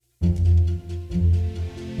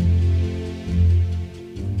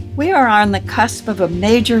We are on the cusp of a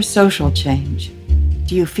major social change.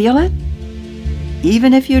 Do you feel it?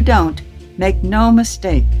 Even if you don't, make no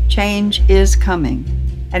mistake, change is coming,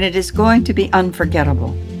 and it is going to be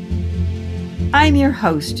unforgettable. I'm your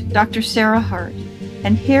host, Dr. Sarah Hart,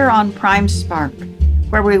 and here on Prime Spark,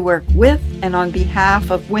 where we work with and on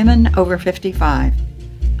behalf of women over 55,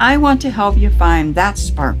 I want to help you find that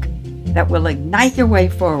spark that will ignite your way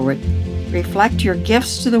forward, reflect your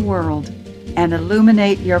gifts to the world, and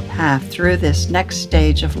illuminate your path through this next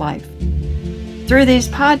stage of life. Through these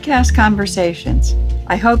podcast conversations,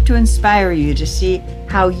 I hope to inspire you to see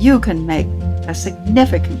how you can make a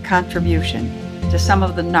significant contribution to some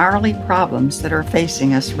of the gnarly problems that are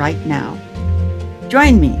facing us right now.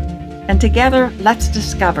 Join me, and together let's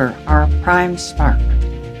discover our Prime Spark.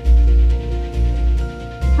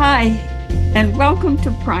 Hi, and welcome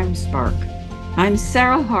to Prime Spark. I'm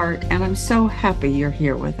Sarah Hart, and I'm so happy you're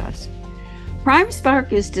here with us. Prime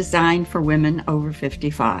Spark is designed for women over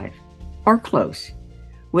 55, or close,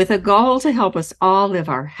 with a goal to help us all live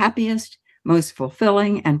our happiest, most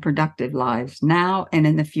fulfilling, and productive lives now and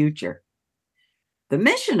in the future. The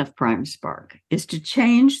mission of Prime Spark is to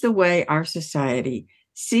change the way our society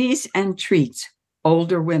sees and treats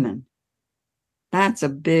older women. That's a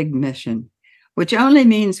big mission, which only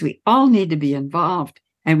means we all need to be involved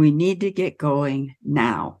and we need to get going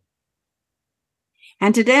now.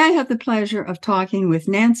 And today I have the pleasure of talking with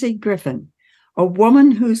Nancy Griffin, a woman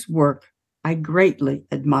whose work I greatly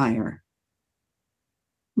admire.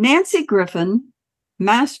 Nancy Griffin,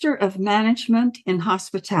 Master of Management in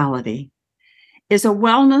Hospitality, is a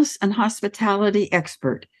wellness and hospitality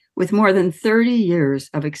expert with more than 30 years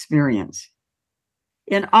of experience.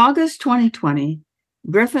 In August 2020,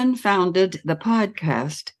 Griffin founded the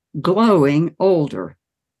podcast Glowing Older,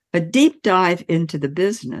 a deep dive into the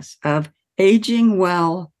business of aging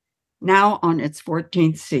well, now on its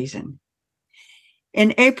 14th season.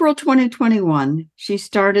 In April 2021, she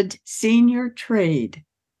started Senior Trade,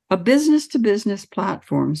 a business-to-business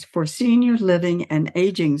platform for senior living and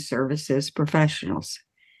aging services professionals.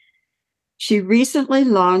 She recently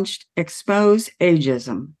launched Expose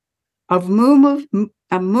Ageism, a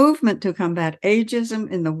movement to combat ageism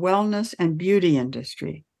in the wellness and beauty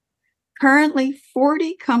industry. Currently,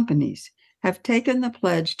 40 companies have taken the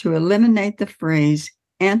pledge to eliminate the phrase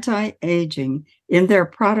anti-aging in their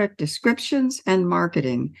product descriptions and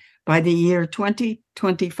marketing by the year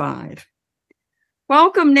 2025.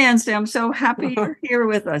 Welcome, Nancy. I'm so happy you're here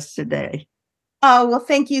with us today. Oh, well,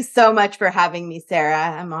 thank you so much for having me,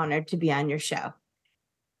 Sarah. I'm honored to be on your show.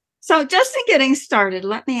 So just in getting started,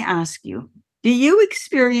 let me ask you, do you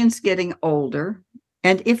experience getting older?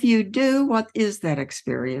 And if you do, what is that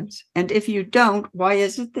experience? And if you don't, why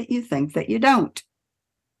is it that you think that you don't?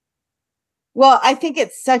 Well, I think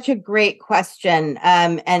it's such a great question,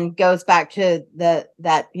 and goes back to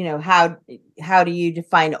how do you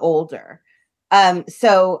define older?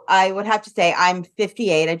 So I would have to say I'm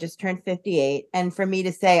 58. I just turned 58, and for me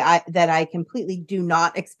to say that I completely do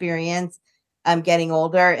not experience getting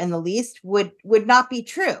older in the least would not be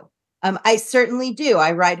true. I certainly do.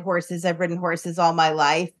 I ride horses. I've ridden horses all my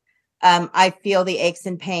life. I feel the aches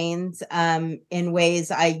and pains in ways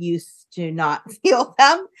I used to not feel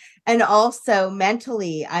them. And also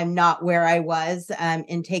mentally, I'm not where I was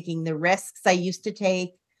in taking the risks I used to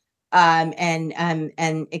take and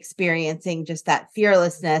experiencing just that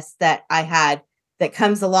fearlessness that I had that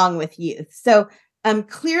comes along with youth. So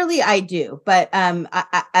clearly I do. But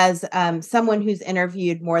as someone who's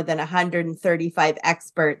interviewed more than 135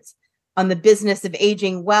 experts on the business of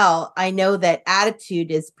aging well, I know that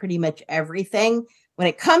attitude is pretty much everything when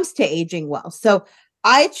it comes to aging well. So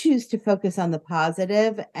I choose to focus on the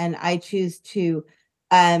positive, and I choose to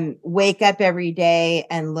wake up every day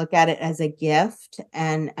and look at it as a gift.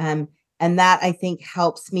 And that I think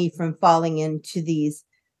helps me from falling into these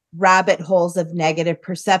rabbit holes of negative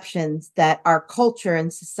perceptions that our culture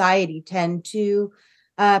and society tend to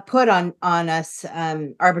put on us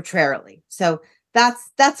arbitrarily. So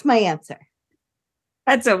that's my answer.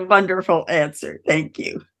 That's a wonderful answer. Thank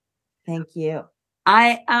you. Thank you.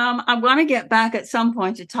 I want to get back at some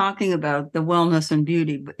point to talking about the wellness and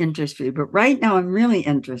beauty industry, but right now I'm really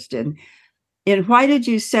interested in why did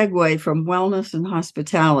you segue from wellness and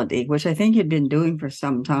hospitality, which I think you'd been doing for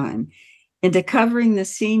some time, into covering the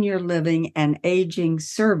senior living and aging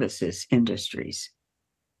services industries?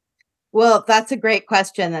 Well, that's a great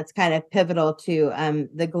question. That's kind of pivotal to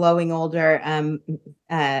the Glowing Older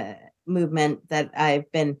movement that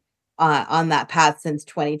I've been on that path since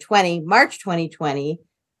 2020, March 2020.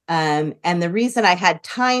 And the reason I had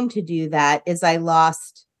time to do that is I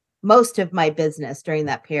lost most of my business during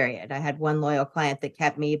that period. I had one loyal client that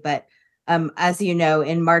kept me, but as you know,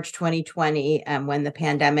 in March 2020, when the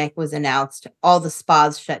pandemic was announced, all the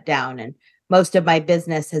spas shut down, and most of my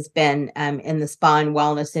business has been in the spa and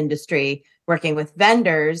wellness industry, working with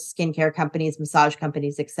vendors, skincare companies, massage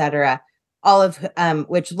companies, etc., all of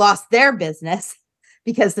which lost their business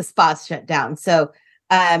because the spas shut down. So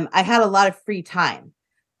I had a lot of free time.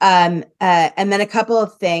 And then a couple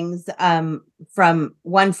of things from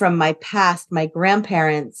my past. My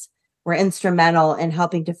grandparents were instrumental in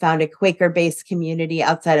helping to found a Quaker-based community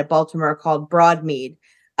outside of Baltimore called Broadmead,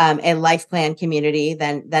 a life plan community,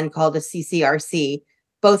 then called a CCRC.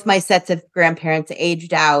 Both my sets of grandparents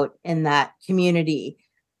aged out in that community.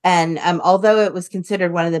 And although it was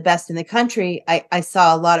considered one of the best in the country, I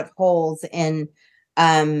saw a lot of holes in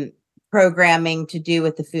programming to do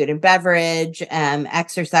with the food and beverage,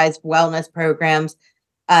 exercise, wellness programs.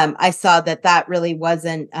 I saw that really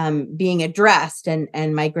wasn't being addressed,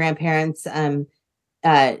 and my grandparents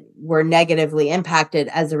were negatively impacted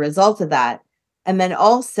as a result of that. And then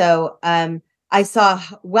also, I saw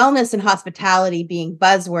wellness and hospitality being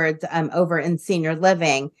buzzwords over in senior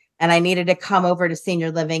living, and I needed to come over to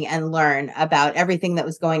senior living and learn about everything that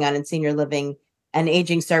was going on in senior living and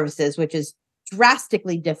aging services, which is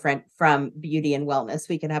drastically different from beauty and wellness.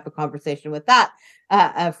 We can have a conversation with that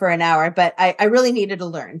for an hour, but I really needed to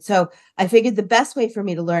learn. So I figured the best way for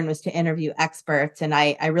me to learn was to interview experts. And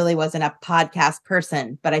I really wasn't a podcast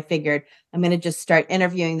person, but I figured I'm going to just start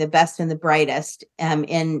interviewing the best and the brightest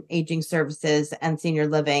in aging services and senior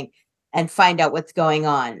living and find out what's going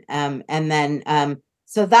on.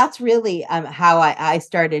 So that's really how I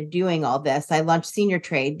started doing all this. I launched Senior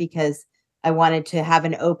Trade because I wanted to have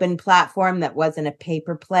an open platform that wasn't a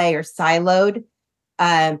pay-per-play or siloed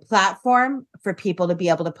platform for people to be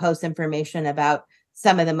able to post information about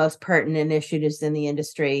some of the most pertinent initiatives in the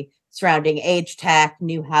industry surrounding age tech,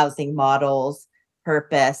 new housing models,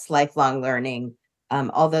 purpose, lifelong learning,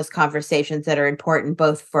 all those conversations that are important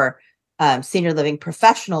both for senior living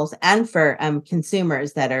professionals and for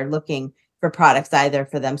consumers that are looking for products either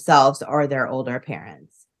for themselves or their older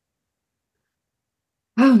parents.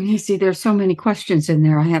 Oh, you see, there's so many questions in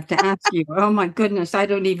there I have to ask you. Oh my goodness, I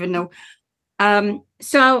don't even know.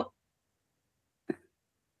 So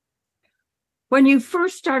when you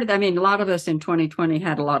first started, I mean, a lot of us in 2020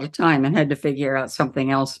 had a lot of time and had to figure out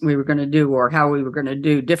something else we were going to do or how we were going to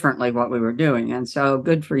do differently what we were doing. And so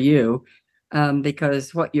good for you,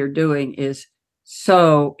 because what you're doing is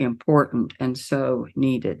so important and so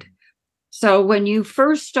needed. So when you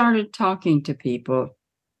first started talking to people,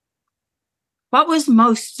 what was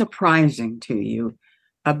most surprising to you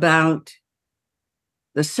about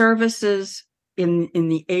the services in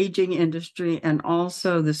the aging industry and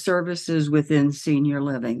also the services within senior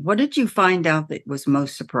living? What did you find out that was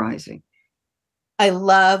most surprising? I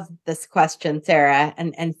love this question, Sarah,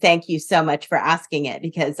 and thank you so much for asking it,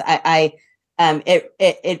 because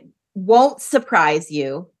it won't surprise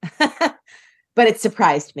you, but it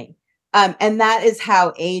surprised me. And that is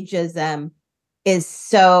how ageism is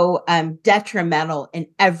so detrimental in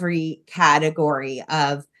every category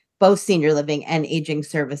of both senior living and aging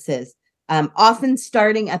services, often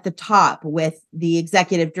starting at the top with the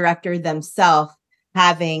executive director themselves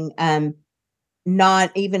having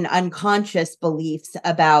not even unconscious beliefs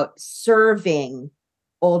about serving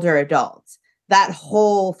older adults. That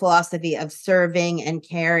whole philosophy of serving and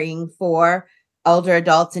caring for older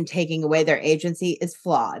adults and taking away their agency is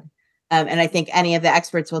flawed. And I think any of the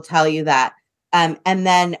experts will tell you that. And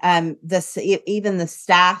then even the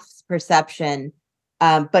staff's perception,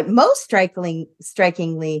 but most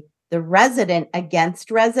strikingly, the resident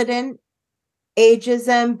against resident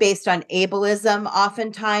ageism based on ableism,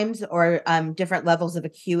 oftentimes, or different levels of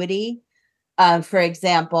acuity. For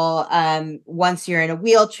example, once you're in a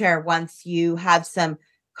wheelchair, once you have some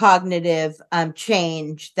cognitive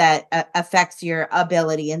change that affects your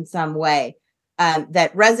ability in some way,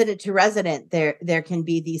 that resident to resident, there can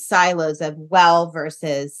be these silos of well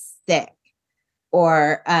versus sick,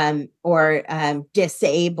 or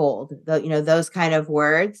disabled, those kind of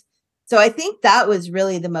words. So I think that was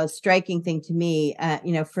really the most striking thing to me.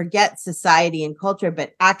 Forget society and culture,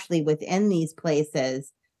 but actually within these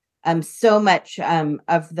places, so much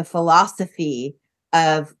of the philosophy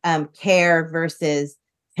of care versus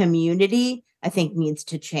community, I think, needs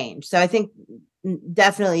to change. So I think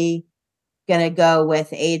definitely going to go with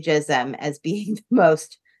ageism as being the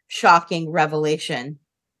most shocking revelation.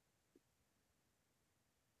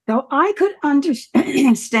 So I could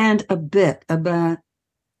understand a bit about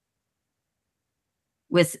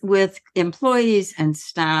with employees and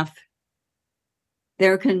staff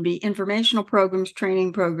there can be informational programs,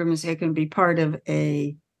 training programs. It can be part of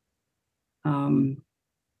a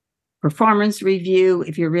performance review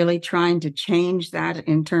if you're really trying to change that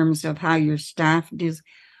in terms of how your staff does.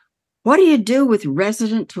 What do you do with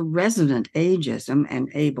resident to resident ageism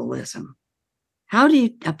and ableism? How do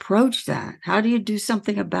you approach that? How do you do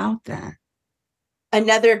something about that?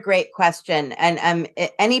 Another great question. And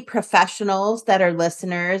any professionals that are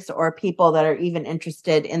listeners or people that are even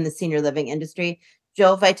interested in the senior living industry,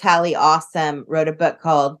 Jill Vitale Awesome wrote a book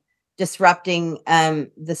called Disrupting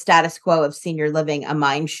the Status Quo of Senior Living, a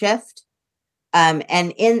Mind Shift. And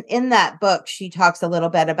in that book, she talks a little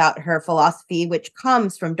bit about her philosophy, which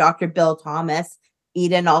comes from Dr. Bill Thomas,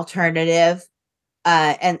 Eden Alternative,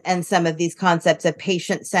 and some of these concepts of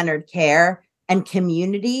patient-centered care and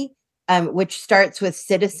community, which starts with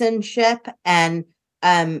citizenship and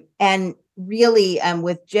really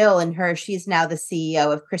with Jill and her, she's now the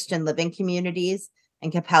CEO of Christian Living Communities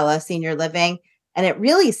and Capella Senior Living. And it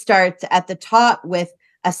really starts at the top with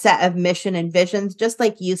a set of mission and visions, just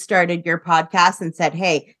like you started your podcast and said,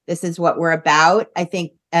 hey, this is what we're about. I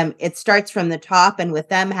think it starts from the top, and with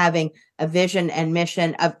them having a vision and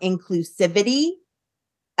mission of inclusivity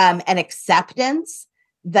and acceptance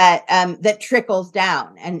that trickles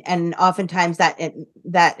down. And oftentimes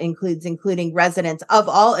that includes including residents of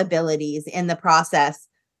all abilities in the process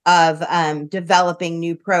of developing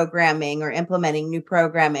new programming or implementing new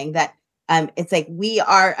programming. That it's like we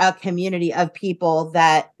are a community of people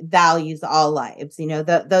that values all lives,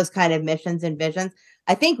 those kind of missions and visions.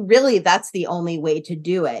 I think really that's the only way to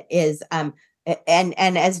do it is, and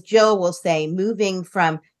as Jill will say, moving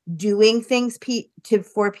from doing things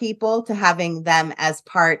for people to having them as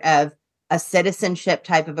part of a citizenship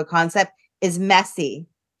type of a concept is messy,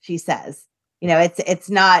 she says. It's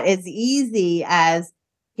not as easy as,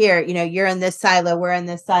 here, you're in this silo, we're in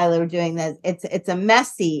this silo, we're doing this. It's a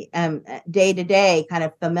messy day-to-day kind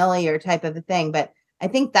of familiar type of a thing. But I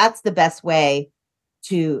think that's the best way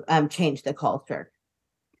to change the culture.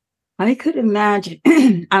 I could imagine,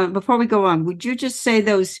 before we go on, would you just say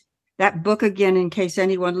that book again in case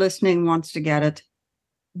anyone listening wants to get it?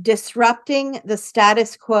 Disrupting the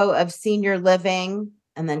Status Quo of Senior Living,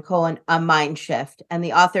 and then : a Mind Shift. And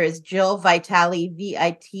the author is Jill Vitale,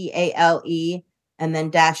 Vitale, and then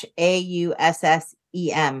 -AUSSEM,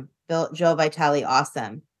 Jill Vitale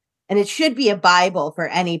Awesome. And it should be a Bible for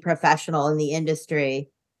any professional in the industry.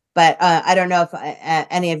 But I don't know if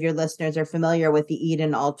any of your listeners are familiar with the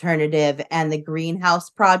Eden Alternative and the Greenhouse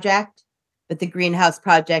Project. But the Greenhouse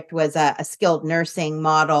Project was a skilled nursing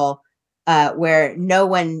model where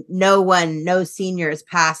no seniors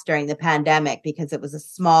passed during the pandemic because it was a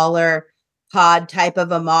smaller pod type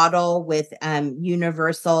of a model with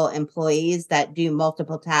universal employees that do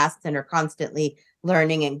multiple tasks and are constantly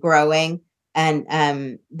learning and growing.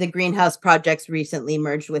 And the Greenhouse Projects recently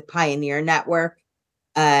merged with Pioneer Network,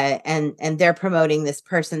 and they're promoting this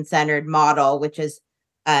person-centered model, which is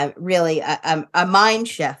really a mind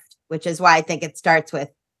shift, which is why I think it starts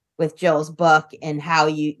with Jill's book and how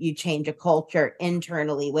you change a culture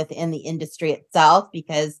internally within the industry itself.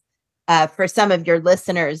 Because for some of your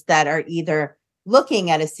listeners that are either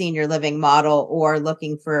looking at a senior living model or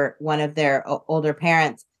looking for one of their older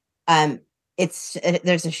parents,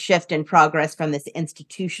 there's a shift in progress from this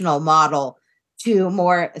institutional model to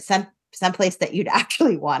more someplace that you'd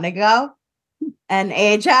actually want to go and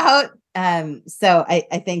age out. So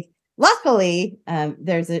I think luckily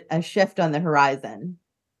there's a shift on the horizon.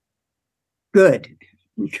 Good.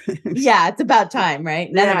 Yeah, it's about time,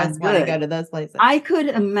 right? None of us want to go to those places. I could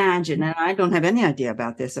imagine, and I don't have any idea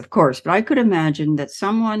about this, of course, but I could imagine that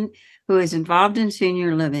someone who is involved in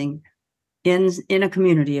senior living in a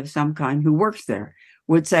community of some kind who works there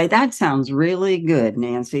would say, that sounds really good,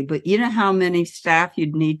 Nancy, but you know how many staff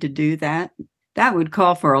you'd need to do that? That would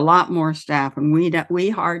call for a lot more staff, and we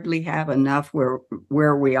hardly have enough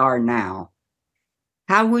where we are now.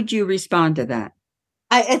 How would you respond to that?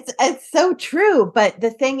 It's so true. But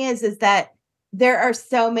the thing is that there are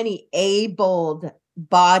so many abled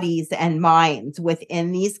bodies and minds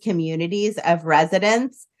within these communities of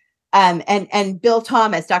residents. And Bill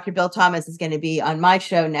Thomas, Dr. Bill Thomas is going to be on my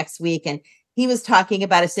show next week. And he was talking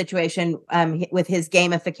about a situation with his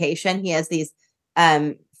gamification. He has these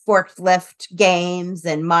forklift games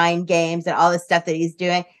and mind games and all this stuff that he's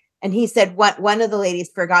doing. And he said one of the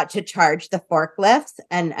ladies forgot to charge the forklifts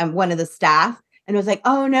and one of the staff. And was like,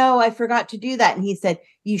 oh no, I forgot to do that. And he said,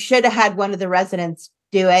 you should have had one of the residents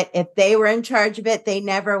do it. If they were in charge of it, they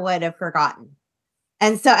never would have forgotten.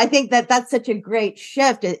 And so I think that that's such a great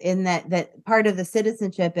shift in that part of the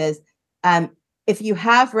citizenship is if you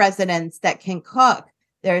have residents that can cook,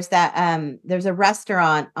 there's a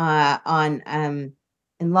restaurant on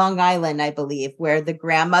in Long Island, I believe, where the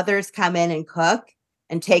grandmothers come in and cook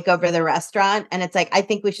and take over the restaurant. And it's like, I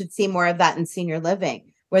think we should see more of that in senior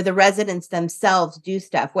living, where the residents themselves do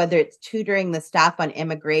stuff, whether it's tutoring the staff on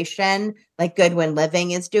immigration, like Goodwin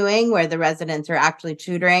Living is doing, where the residents are actually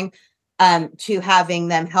tutoring, to having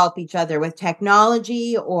them help each other with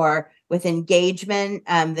technology or with engagement,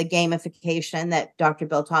 the gamification that Dr.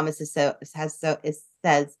 Bill Thomas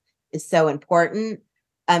says is so important.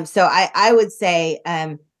 So I would say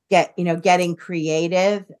getting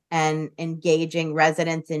creative and engaging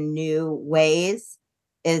residents in new ways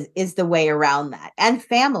is the way around that, and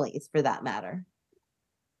families for that matter.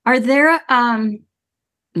 Are there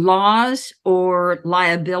laws or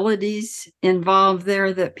liabilities involved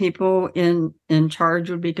there that people in charge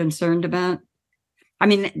would be concerned about? I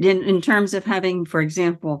mean, in terms of having, for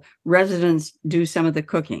example, residents do some of the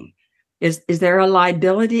cooking, is there a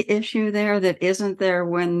liability issue there that isn't there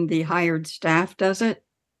when the hired staff does it?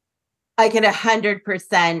 I could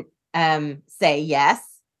 100% say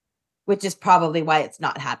yes, which is probably why it's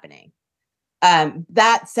not happening.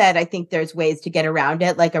 That said, I think there's ways to get around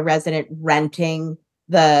it, like a resident renting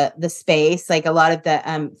the space. Like a lot of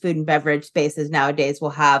the food and beverage spaces nowadays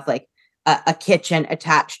will have like a kitchen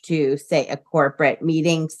attached to, say, a corporate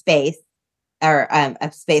meeting space or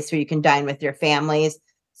a space where you can dine with your families.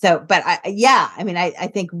 So, but I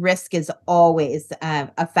think risk is always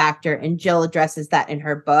a factor. And Jill addresses that in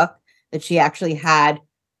her book, that she actually had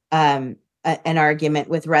an argument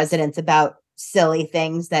with residents about silly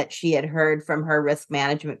things that she had heard from her risk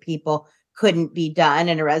management people couldn't be done.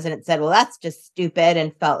 And a resident said, well, that's just stupid,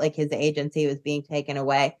 and felt like his agency was being taken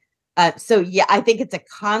away. So I think it's a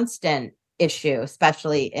constant issue,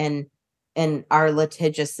 especially in our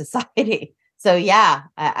litigious society. So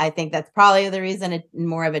I think that's probably the reason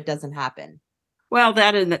more of it doesn't happen. Well,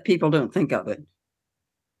 that and that people don't think of it.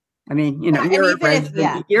 I mean,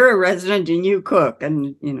 you're a resident and you cook,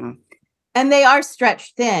 and and they are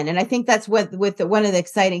stretched thin. And I think that's one of the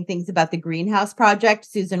exciting things about the Greenhouse Project.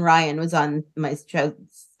 Susan Ryan was on my show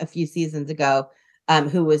a few seasons ago,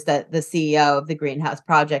 who was the CEO of the Greenhouse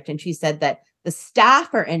Project. And she said that the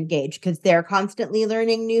staff are engaged because they're constantly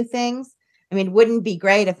learning new things. I mean, wouldn't it be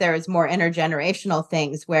great if there was more intergenerational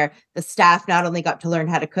things where the staff not only got to learn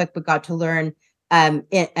how to cook, but got to learn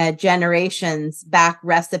generations back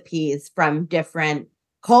recipes from different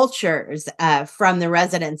cultures, from the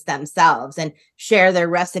residents themselves, and share their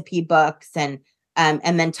recipe books, and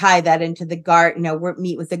then tie that into the garden.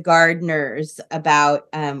 Meet with the gardeners about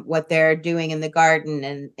what they're doing in the garden,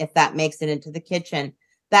 and if that makes it into the kitchen.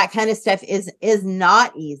 That kind of stuff is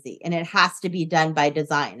not easy, and it has to be done by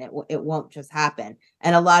design. It won't just happen.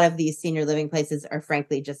 And a lot of these senior living places are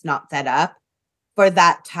frankly just not set up for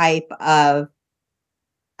that type of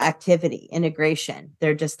activity integration.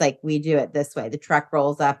 They're just like, we do it this way. The truck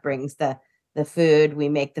rolls up, brings the food, we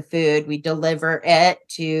make the food, we deliver it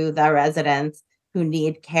to the residents who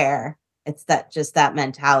need care. It's that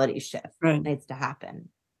mentality shift that needs to happen.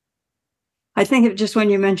 I think of just when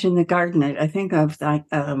you mentioned the garden, I think of that.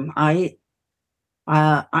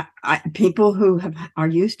 People who are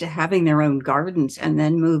used to having their own gardens and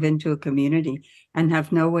then move into a community and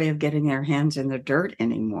have no way of getting their hands in the dirt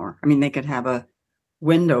anymore. I mean, they could have a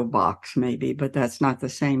window box maybe, but that's not the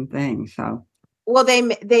same thing. So, well,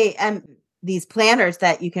 they these planters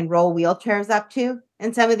that you can roll wheelchairs up to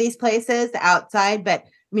in some of these places outside. But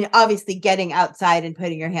I mean, obviously, getting outside and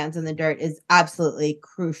putting your hands in the dirt is absolutely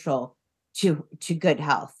crucial to good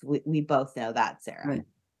health. We both know that, Sarah. Right.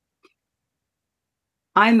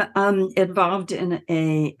 I'm involved in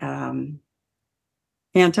a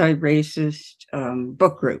anti-racist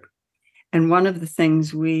book group. And one of the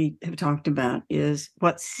things we have talked about is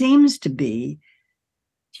what seems to be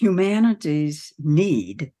humanity's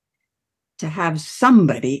need to have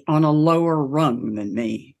somebody on a lower rung than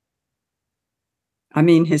me. I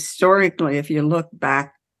mean, historically, if you look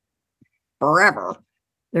back forever,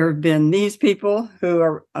 there have been these people who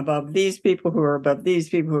are above these people who are above these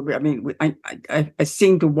people. I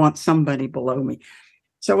seem to want somebody below me.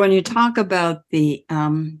 So when you talk about the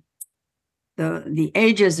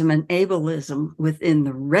ageism and ableism within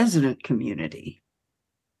the resident community,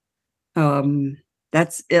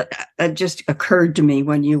 that's it. It just occurred to me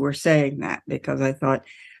when you were saying that, because I thought,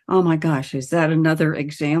 oh my gosh, is that another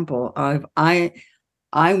example of I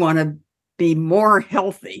want to be more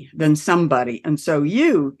healthy than somebody, and so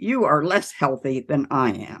you are less healthy than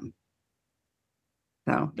I am.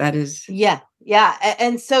 So that is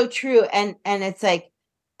and so true. And it's like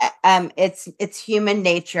it's human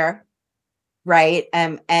nature, right?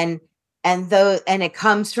 And and it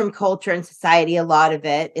comes from culture and society. A lot of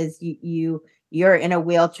it is you're in a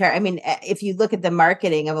wheelchair. I mean, if you look at the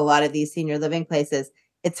marketing of a lot of these senior living places,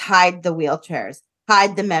 it's hide the wheelchairs,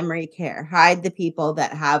 hide the memory care, hide the people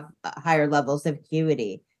that have higher levels of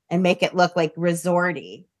acuity, and make it look like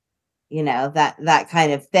resorty, that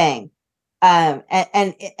kind of thing. And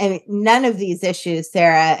none of these issues,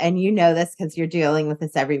 Sarah, and you know this because you're dealing with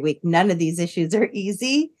this every week, none of these issues are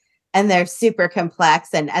easy, and they're super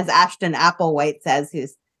complex. And as Ashton Applewhite says,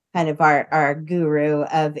 who's kind of our guru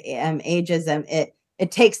of ageism,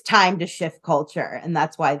 it takes time to shift culture. And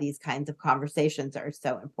that's why these kinds of conversations are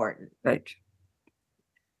so important. Right.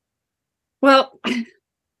 Well,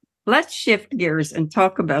 let's shift gears and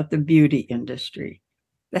talk about the beauty industry,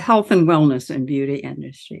 the health and wellness and beauty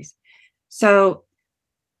industries. So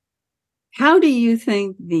how do you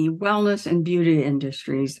think the wellness and beauty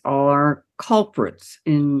industries are culprits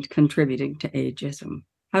in contributing to ageism?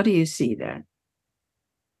 How do you see that?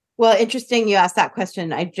 Well, interesting you asked that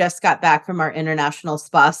question. I just got back from our International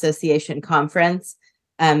Spa Association conference.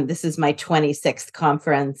 This is my 26th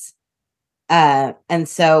conference. And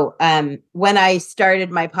so when I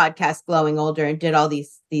started my podcast, Glowing Older, and did all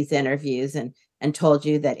these interviews and told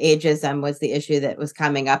you that ageism was the issue that was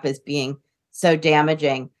coming up as being so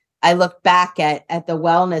damaging, I looked back at the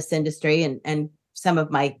wellness industry, and some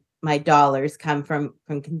of my dollars come from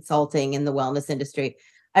consulting in the wellness industry.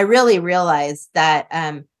 I really realized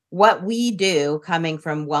that what we do coming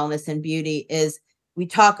from wellness and beauty is we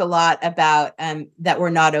talk a lot about that we're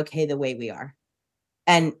not okay the way we are.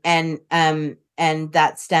 And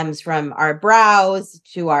that stems from our brows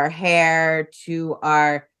to our hair to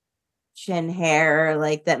our chin hair,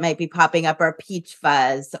 like that might be popping up, our peach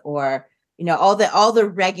fuzz, or all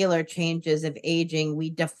the regular changes of aging we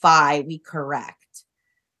defy, we correct.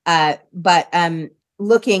 But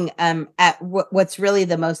looking at what's really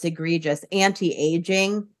the most egregious,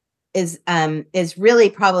 anti-aging is really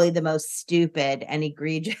probably the most stupid and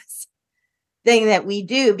egregious thing that we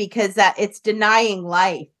do, because that it's denying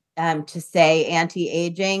life to say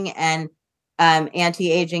anti-aging, and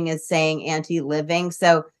anti-aging is saying anti-living.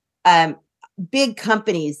 So big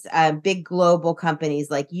companies, big global companies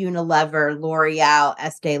like Unilever, L'Oreal,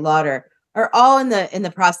 Estee Lauder are all in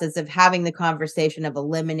the process of having the conversation of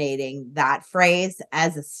eliminating that phrase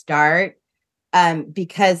as a start,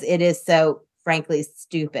 because it is so frankly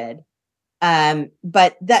stupid.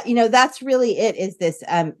 But that, that's really it, is this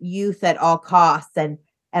youth at all costs. And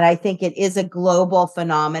I think it is a global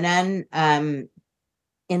phenomenon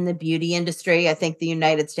in the beauty industry. I think the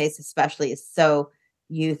United States especially is so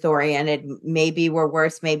youth oriented. Maybe we're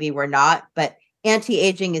worse, maybe we're not, but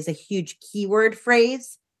anti-aging is a huge keyword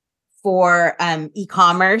phrase for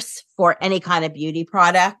e-commerce, for any kind of beauty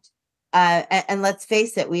product. And let's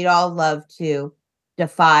face it, we'd all love to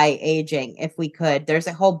defy aging if we could. There's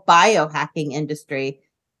a whole biohacking industry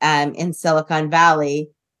in Silicon Valley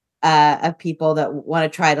of people that want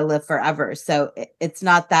to try to live forever. So it's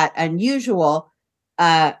not that unusual.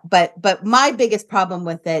 But my biggest problem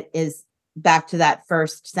with it is back to that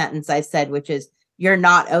first sentence I said, which is you're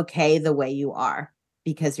not okay the way you are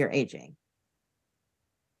because you're aging.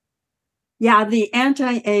 Yeah, the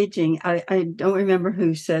anti-aging, I don't remember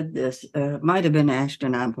who said this. Might have been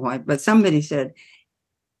Ashton Applewhite, but somebody said,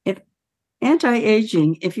 if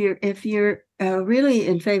anti-aging, if you're really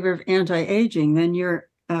in favor of anti-aging, then you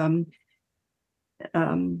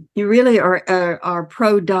really are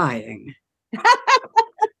pro-dying.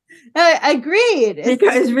 Agreed.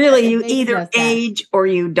 Because really, you either age or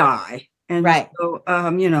you die, and right. So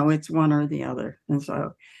it's one or the other, and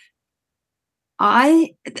so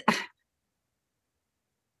I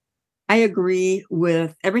agree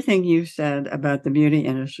with everything you said about the beauty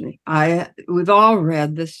industry. We've all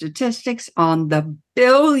read the statistics on the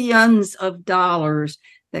billions of dollars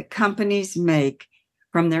that companies make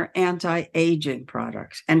from their anti-aging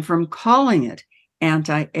products and from calling it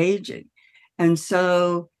anti-aging. And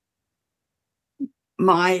so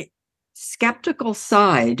my skeptical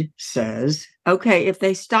side says, okay, if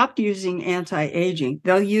they stopped using anti-aging,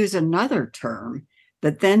 they'll use another term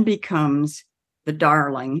that then becomes the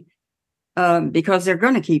darling, because they're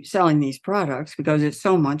going to keep selling these products because it's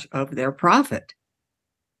so much of their profit.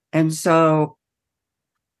 And so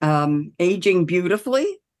aging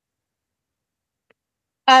beautifully.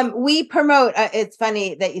 We promote, it's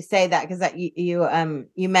funny that you say that, because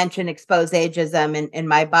you mentioned Expose Ageism in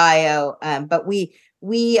my bio, but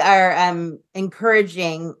we are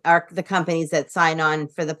encouraging the companies that sign on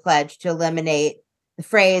for the pledge to eliminate the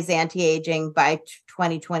phrase anti-aging by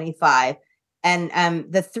 2025.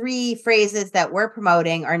 And the three phrases that we're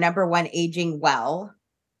promoting are: number one, aging well;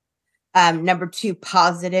 Number 2,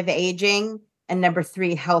 positive aging, and number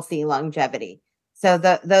 3, healthy longevity. So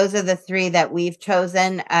those are the 3 that we've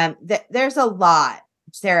chosen. There's a lot,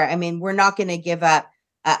 Sarah. I mean, we're not going to give up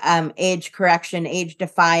age correction, age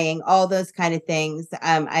defying, all those kind of things.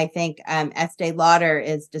 I think Estee Lauder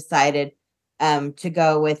is decided to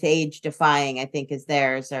go with age defying. I think is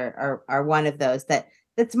theirs, or one of those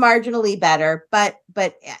that's marginally better. But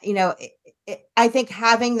I think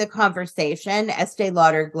having the conversation, Estee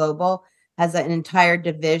Lauder Global has an entire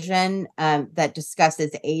division that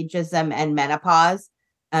discusses ageism and menopause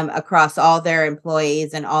across all their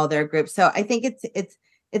employees and all their groups. So I think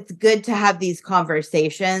it's good to have these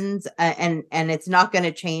conversations, and it's not going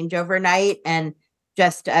to change overnight. And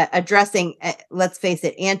just addressing, let's face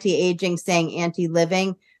it, anti-aging, saying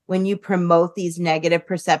anti-living. When you promote these negative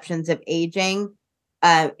perceptions of aging,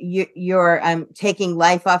 you're taking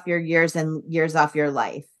life off your years and years off your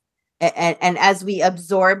life. And as we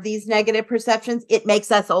absorb these negative perceptions, it makes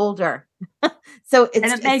us older.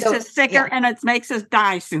 It makes us sicker, and it makes us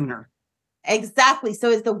die sooner. Exactly.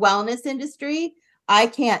 So as the wellness industry, I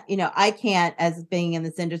can't, as being in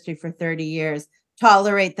this industry for 30 years,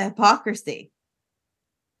 tolerate the hypocrisy.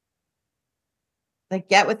 Like,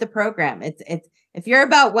 get with the program. It's if you're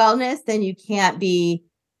about wellness, then you can't be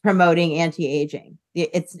promoting anti-aging.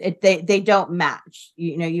 They don't match.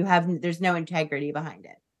 There's no integrity behind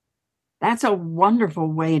it. That's a wonderful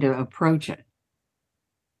way to approach it.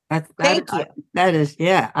 Thank you. That is,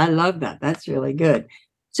 yeah, I love that. That's really good.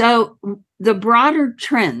 So the broader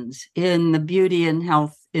trends in the beauty and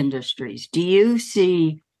health industries, do you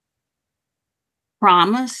see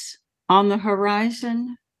promise on the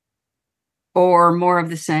horizon, or more of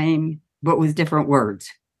the same, but with different words?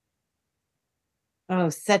 Oh,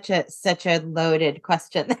 such a loaded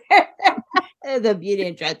question there. The beauty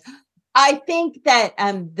and trends. I think that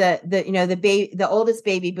the oldest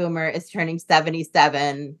baby boomer is turning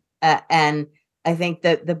 77, and I think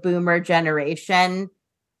that the boomer generation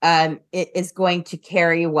it is going to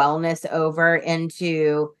carry wellness over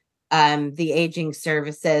into the aging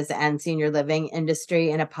services and senior living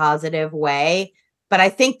industry in a positive way. But I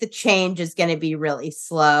think the change is going to be really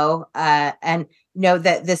slow. And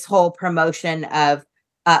that this whole promotion of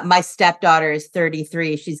my stepdaughter is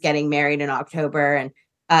 33; she's getting married in October, and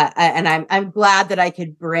I'm glad that I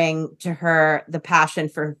could bring to her the passion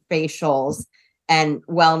for facials and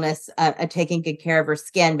wellness, taking good care of her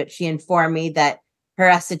skin. But she informed me that her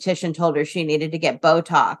esthetician told her she needed to get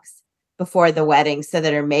Botox before the wedding so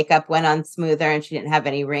that her makeup went on smoother and she didn't have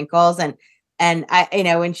any wrinkles. And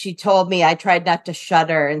I, when she told me, I tried not to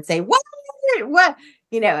shudder and say, what?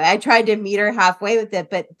 I tried to meet her halfway with it.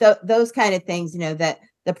 But those kind of things, that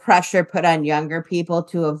the pressure put on younger people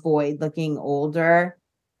to avoid looking older,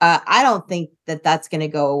 I don't think that that's going to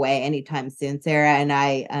go away anytime soon, Sarah. And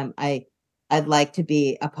I'd like to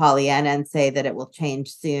be a Pollyanna and say that it will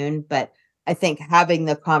change soon. But I think having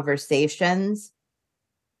the conversations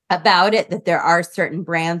about it, that there are certain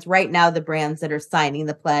brands right now, the brands that are signing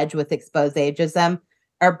the pledge with Expose Ageism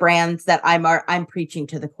are brands that I'm preaching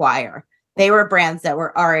to the choir. They were brands that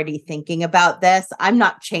were already thinking about this. I'm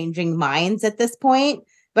not changing minds at this point,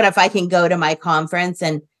 but if I can go to my conference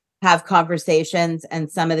and have conversations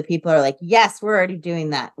and some of the people are like, yes, we're already doing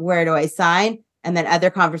that, where do I sign? And then other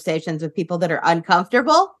conversations with people that are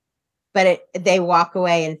uncomfortable, but they walk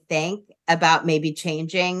away and think about maybe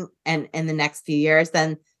changing and in the next few years,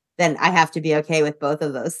 then I have to be okay with both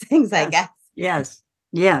of those things, I guess.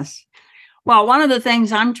 Yes. Well, one of the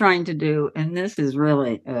things I'm trying to do, and this is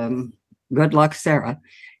really good luck, Sarah,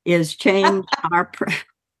 is change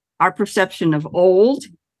our perception of old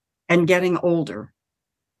and getting older,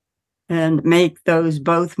 and make those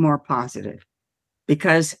both more positive.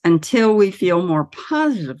 Because until we feel more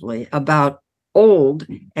positively about old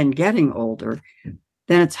and getting older,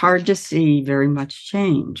 then it's hard to see very much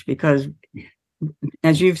change. Because,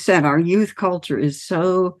 as you've said, our youth culture is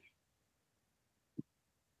so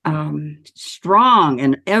strong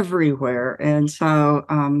and everywhere. And so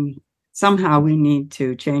somehow we need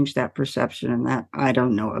to change that perception. And that, I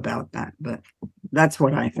don't know about that, but that's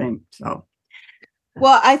what I think. So.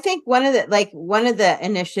 Well, I think one of the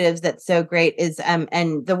initiatives that's so great is,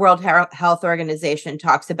 and the World Health Organization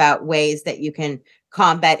talks about ways that you can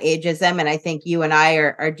combat ageism. And I think you and I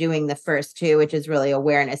are doing the first two, which is really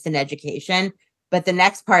awareness and education. But the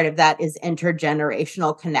next part of that is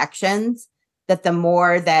intergenerational connections, that the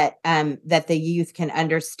more that the youth can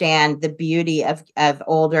understand the beauty of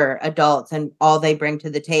older adults and all they bring to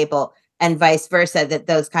the table, and vice versa, that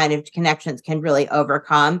those kind of connections can really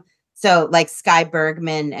overcome. So like Sky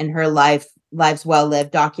Bergman and her Lives Well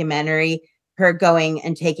Lived documentary her going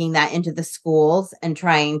and taking that into the schools and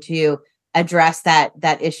trying to address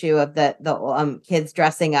that issue of the kids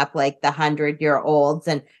dressing up like the 100-year-olds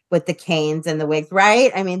and with the canes and the wigs,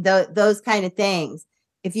 right? I mean, those kind of things.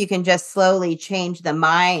 If you can just slowly change the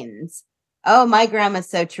minds, oh, my grandma's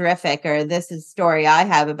so terrific, or this is a story I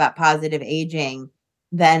have about positive aging,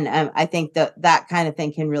 then I think that kind of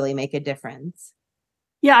thing can really make a difference.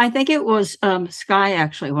 Yeah, I think it was Sky,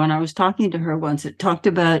 actually, when I was talking to her once, it talked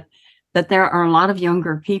about that there are a lot of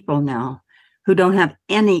younger people now who don't have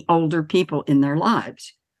any older people in their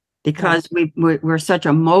lives because we're such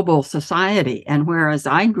a mobile society. And whereas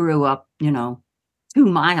I grew up, 2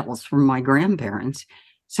 miles from my grandparents,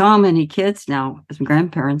 so many kids now, as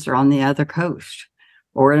grandparents, are on the other coast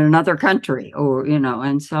or in another country, or,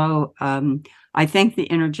 and so I think the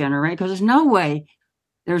intergenerational, because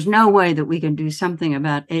there's no way that we can do something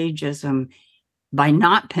about ageism by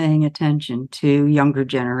not paying attention to younger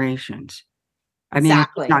generations. I mean,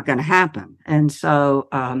 Exactly. it's not going to happen. And so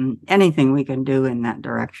anything we can do in that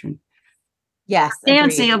direction. Yes.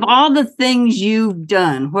 Nancy, agreed. of all the things you've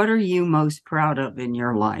done, what are you most proud of in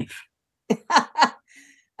your life?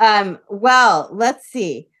 Well, let's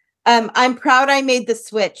see. I'm proud I made the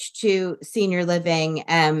switch to senior living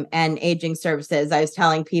and aging services. I was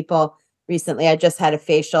telling people recently, I just had a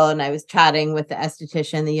facial and I was chatting with the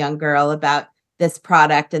esthetician, the young girl, about this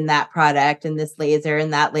product and that product and this laser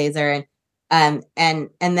and that laser. And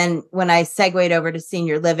then when I segued over to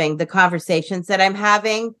senior living, the conversations that I'm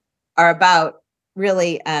having are about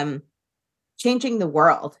really changing the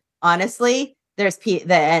world. Honestly, there's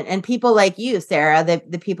and people like you, Sarah,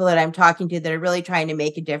 the people that I'm talking to that are really trying to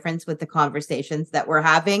make a difference with the conversations that we're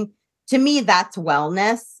having. To me, that's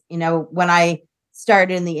wellness. When I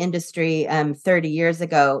started in the industry 30 years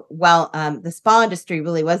ago, the spa industry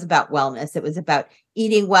really was about wellness. It was about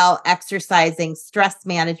eating well, exercising, stress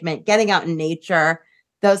management, getting out in nature,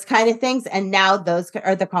 those kind of things. And now those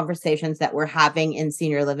are the conversations that we're having in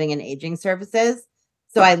senior living and aging services.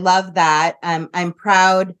 So I love that. I'm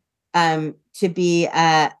proud to be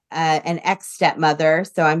an ex-stepmother.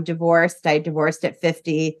 So I'm divorced. I divorced at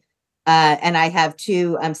 50. And I have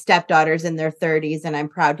 2 stepdaughters in their 30s, and I'm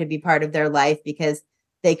proud to be part of their life because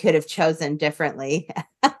they could have chosen differently.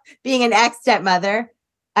 Being an ex-stepmother.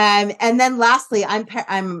 And then lastly, I'm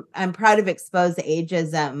proud of Expose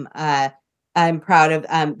Ageism. I'm proud of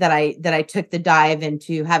that I took the dive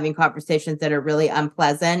into having conversations that are really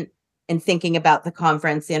unpleasant and thinking about the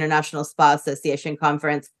conference, the International Spa Association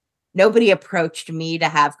conference. Nobody approached me to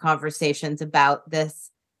have conversations about this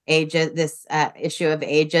issue of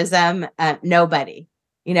ageism. Nobody,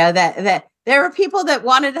 that there were people that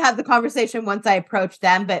wanted to have the conversation once I approached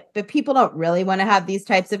them, but people don't really want to have these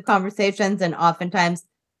types of conversations, and oftentimes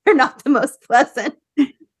they're not the most pleasant.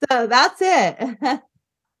 So that's it.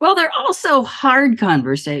 Well, they're also hard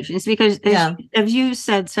conversations because, as you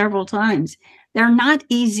said several times, they're not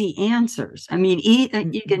easy answers. I mean,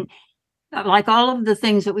 you can, like all of the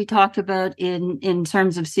things that we talked about in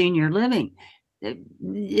terms of senior living,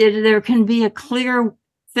 there can be a clear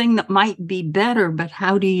thing that might be better, but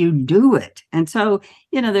how do you do it? And so,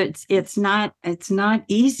 it's not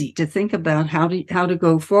easy to think about how to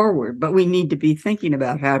go forward, but we need to be thinking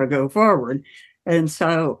about how to go forward. And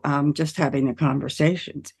so just having the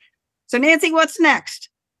conversations. So Nancy, what's next?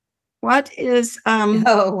 What is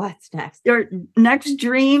what's next? Your next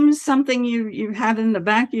dream, something you have in the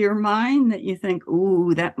back of your mind that you think,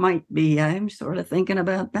 ooh, that might be, I'm sort of thinking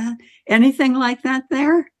about that. Anything like that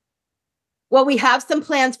there? Well, we have some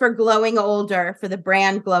plans for Glowing Older, for the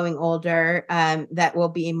brand Glowing Older, that will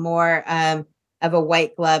be more of a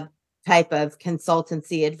white glove type of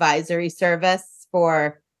consultancy advisory service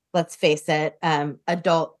for, let's face it,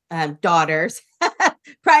 adult daughters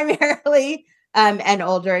primarily, and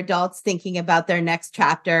older adults thinking about their next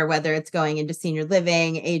chapter, whether it's going into senior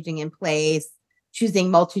living, aging in place,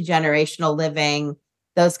 choosing multi-generational living,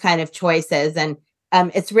 those kind of choices. And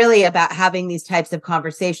it's really about having these types of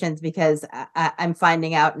conversations because I'm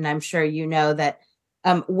finding out, and I'm sure you know, that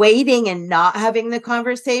waiting and not having the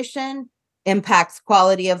conversation impacts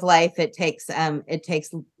quality of life. It takes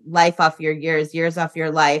life off your years off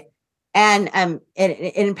your life. And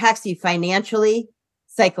it impacts you financially,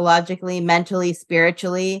 psychologically, mentally,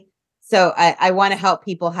 spiritually. So I want to help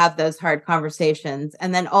people have those hard conversations.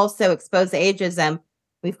 And then also Expose Ageism.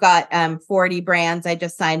 We've got 40 brands. I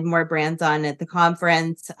just signed more brands on at the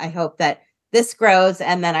conference. I hope that this grows.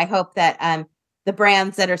 And then I hope that the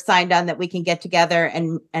brands that are signed on, that we can get together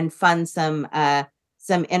and fund some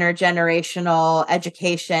intergenerational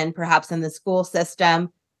education, perhaps in the school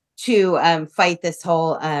system, to fight this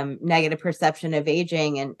whole negative perception of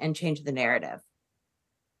aging and change the narrative.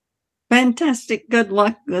 Fantastic. Good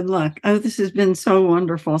luck. Good luck. Oh, this has been so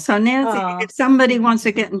wonderful. So, Nancy, Aw. if somebody wants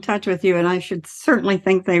to get in touch with you, and I should certainly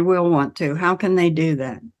think they will want to, how can they do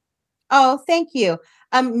that? Oh, thank you.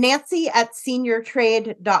 Nancy at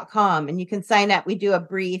seniortrade.com, and you can sign up. We do a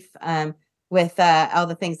brief with all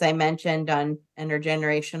the things I mentioned on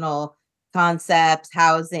intergenerational concepts,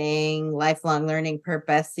 housing, lifelong learning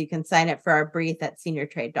purpose. So you can sign up for our brief at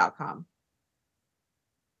seniortrade.com.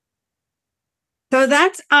 So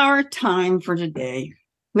that's our time for today.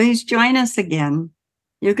 Please join us again.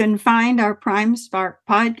 You can find our Prime Spark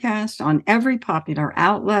podcast on every popular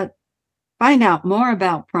outlet. Find out more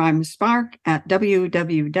about Prime Spark at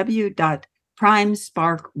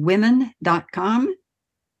www.primesparkwomen.com.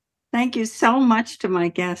 Thank you so much to my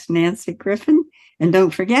guest, Nancy Griffin. And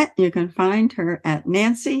don't forget, you can find her at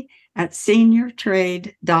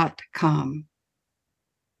nancy@seniortrade.com.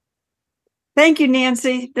 Thank you,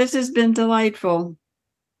 Nancy. This has been delightful.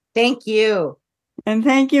 Thank you. And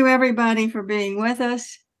thank you, everybody, for being with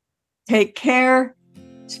us. Take care,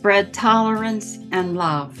 spread tolerance and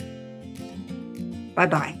love.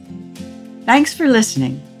 Bye-bye. Thanks for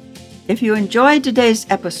listening. If you enjoyed today's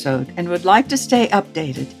episode and would like to stay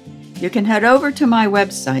updated, you can head over to my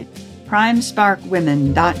website,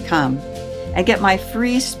 primesparkwomen.com, and get my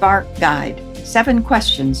free Spark Guide, 7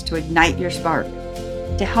 questions to ignite your spark,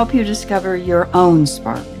 to help you discover your own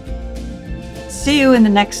spark. See you in the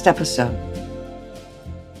next episode.